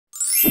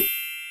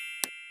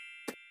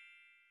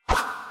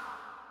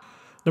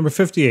Number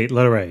 58,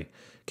 letter A.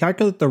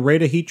 Calculate the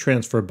rate of heat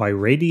transfer by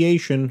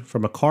radiation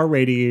from a car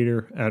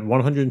radiator at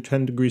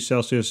 110 degrees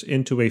Celsius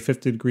into a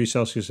 50 degrees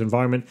Celsius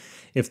environment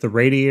if the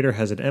radiator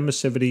has an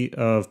emissivity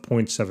of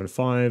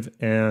 0.75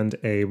 and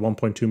a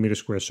 1.2 meter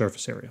square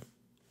surface area.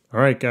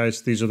 All right,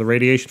 guys, these are the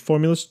radiation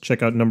formulas.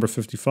 Check out number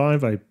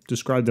 55. I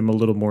described them a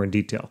little more in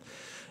detail.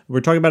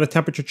 We're talking about a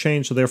temperature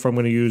change, so therefore I'm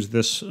going to use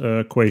this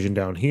equation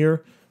down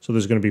here. So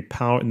there's going to be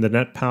power, and the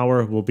net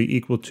power will be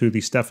equal to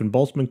the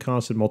Stefan-Boltzmann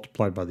constant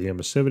multiplied by the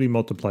emissivity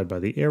multiplied by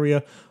the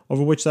area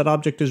over which that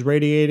object is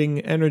radiating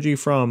energy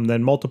from,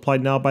 then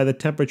multiplied now by the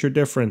temperature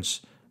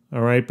difference, all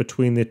right,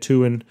 between the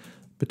two,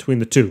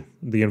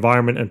 the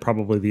environment and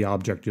probably the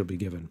object you'll be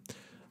given,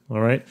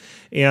 all right?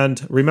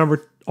 And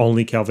remember,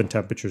 only Kelvin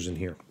temperatures in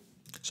here.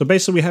 So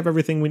basically we have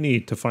everything we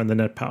need to find the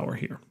net power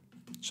here.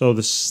 So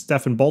the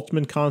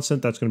Stefan-Boltzmann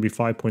constant, that's going to be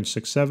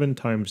 5.67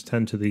 times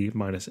 10 to the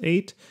minus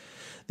 8.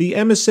 The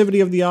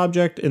emissivity of the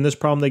object, in this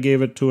problem they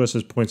gave it to us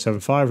as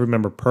 0.75.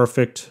 Remember,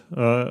 perfect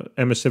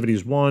emissivity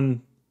is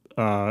 1,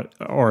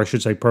 or I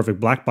should say perfect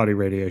blackbody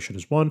radiation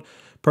is 1.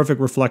 Perfect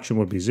reflection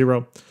would be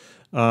 0.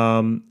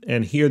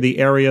 And here the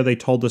area they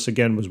told us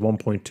again was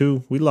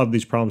 1.2. We love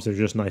these problems. They're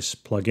just nice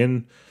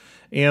plug-in.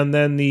 And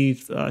then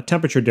the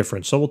temperature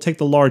difference. So we'll take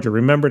the larger.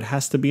 Remember, it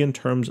has to be in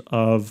terms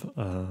of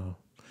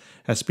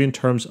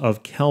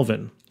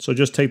Kelvin. So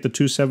just take the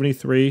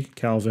 273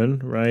 Kelvin,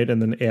 right,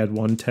 and then add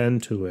 110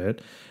 to it.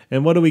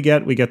 And what do we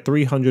get? We get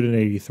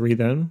 383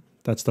 then.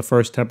 That's the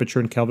first temperature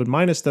in Kelvin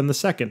minus then the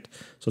second.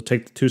 So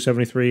take the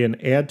 273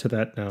 and add to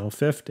that now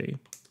 50.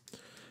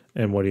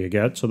 And what do you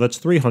get? So that's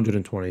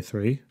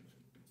 323.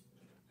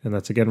 And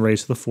that's again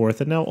raised to the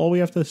fourth. And now all we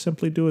have to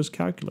simply do is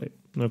calculate,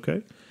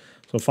 okay?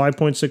 So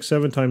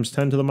 5.67 times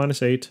 10 to the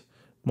minus 8,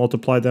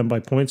 multiplied then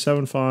by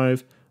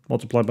 0.75,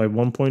 multiplied by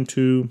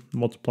 1.2,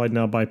 multiplied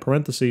now by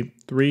parenthesis,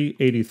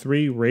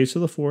 383 raised to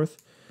the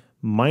fourth,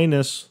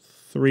 minus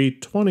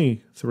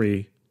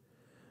 323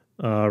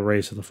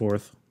 raised to the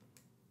fourth.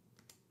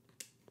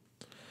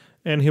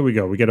 And here we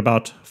go. We get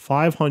about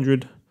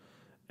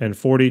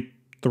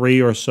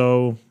 543 or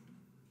so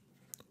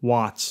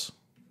watts.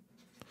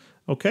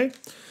 Okay?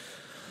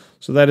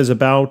 So that is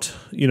about,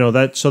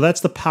 so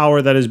that's the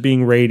power that is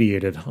being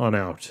radiated on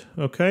out.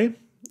 Okay?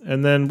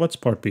 And then what's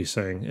part B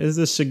saying? Is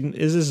this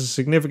a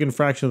significant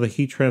fraction of the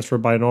heat transfer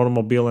by an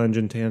automobile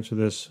engine? To answer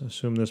this,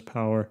 assume this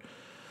power.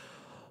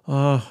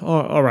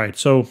 All right,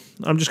 so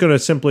I'm going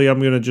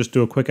to just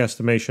do a quick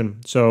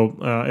estimation. So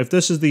if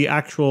this is the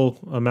actual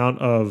amount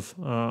of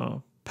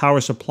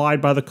power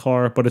supplied by the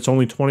car, but it's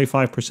only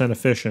 25%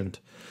 efficient,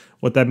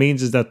 what that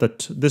means is that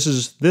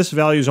this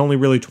value is only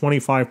really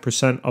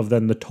 25% of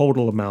then the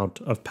total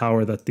amount of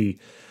power that the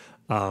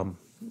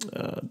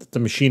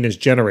machine is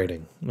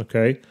generating,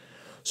 okay?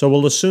 So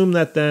we'll assume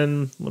that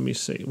then, let me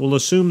see, we'll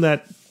assume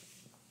that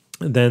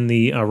then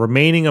the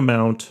remaining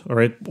amount,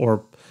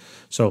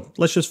 so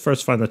let's just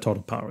first find the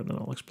total power and then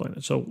I'll explain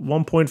it. So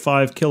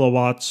 1.5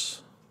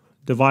 kilowatts,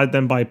 divide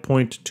them by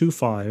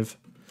 0.25,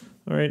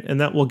 all right, and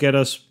that will get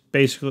us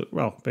basically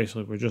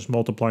we're just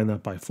multiplying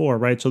that by 4,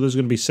 right? So this is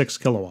going to be 6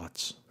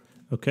 kilowatts,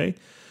 okay?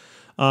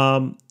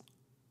 A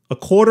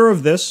quarter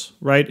of this,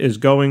 right, is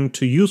going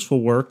to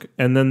useful work,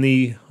 and then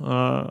the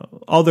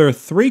other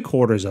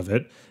 3/4 of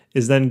it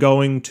is then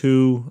going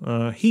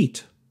to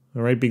heat,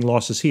 all right, being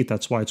lost as heat.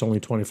 That's why it's only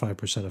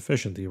 25%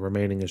 efficient. The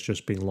remaining is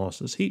just being lost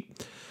as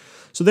heat.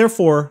 So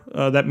therefore,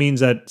 that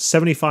means that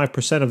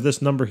 75% of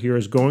this number here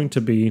is going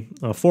to be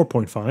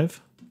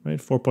 4.5,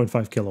 right,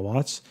 4.5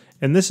 kilowatts.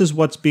 And this is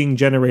what's being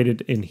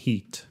generated in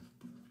heat,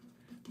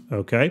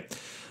 okay?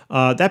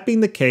 That being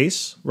the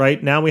case,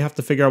 right, now we have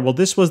to figure out, well,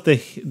 this was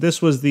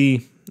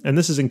the, and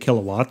this is in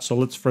kilowatts, so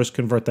let's first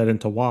convert that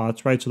into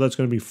watts, right? So that's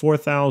going to be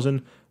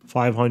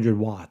 4,500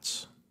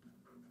 watts,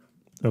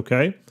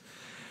 okay? And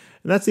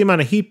that's the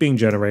amount of heat being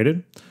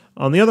generated.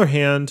 On the other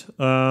hand,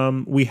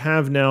 we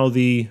have now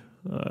the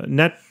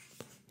net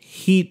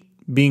heat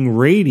being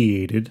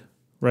radiated,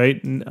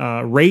 right?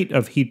 Rate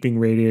of heat being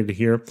radiated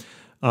here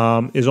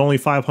is only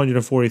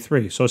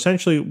 543. So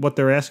essentially what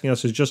they're asking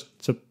us is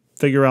just to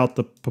figure out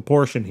the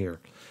proportion here,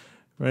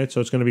 right?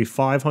 So it's going to be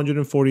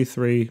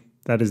 543.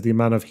 That is the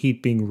amount of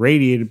heat being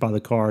radiated by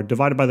the car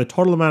divided by the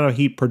total amount of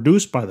heat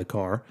produced by the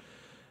car,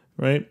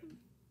 right?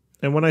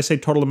 And when I say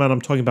total amount,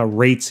 I'm talking about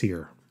rates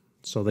here.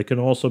 So they can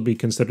also be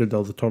considered,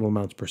 though, the total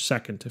amounts per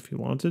second if you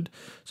wanted.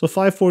 So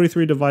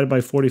 543 divided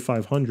by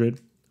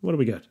 4,500, what do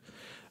we get?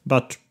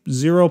 About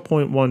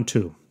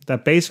 0.12.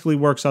 That basically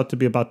works out to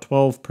be about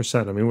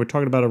 12%. I mean, we're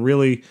talking about a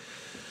really,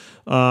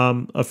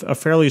 a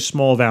fairly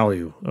small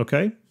value,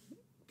 okay?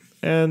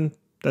 And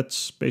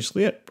that's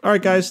basically it. All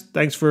right, guys,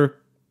 thanks for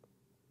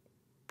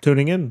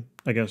tuning in,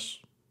 I guess,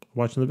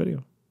 watching the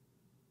video.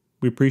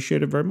 We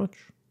appreciate it very much.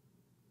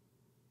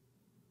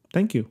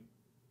 Thank you.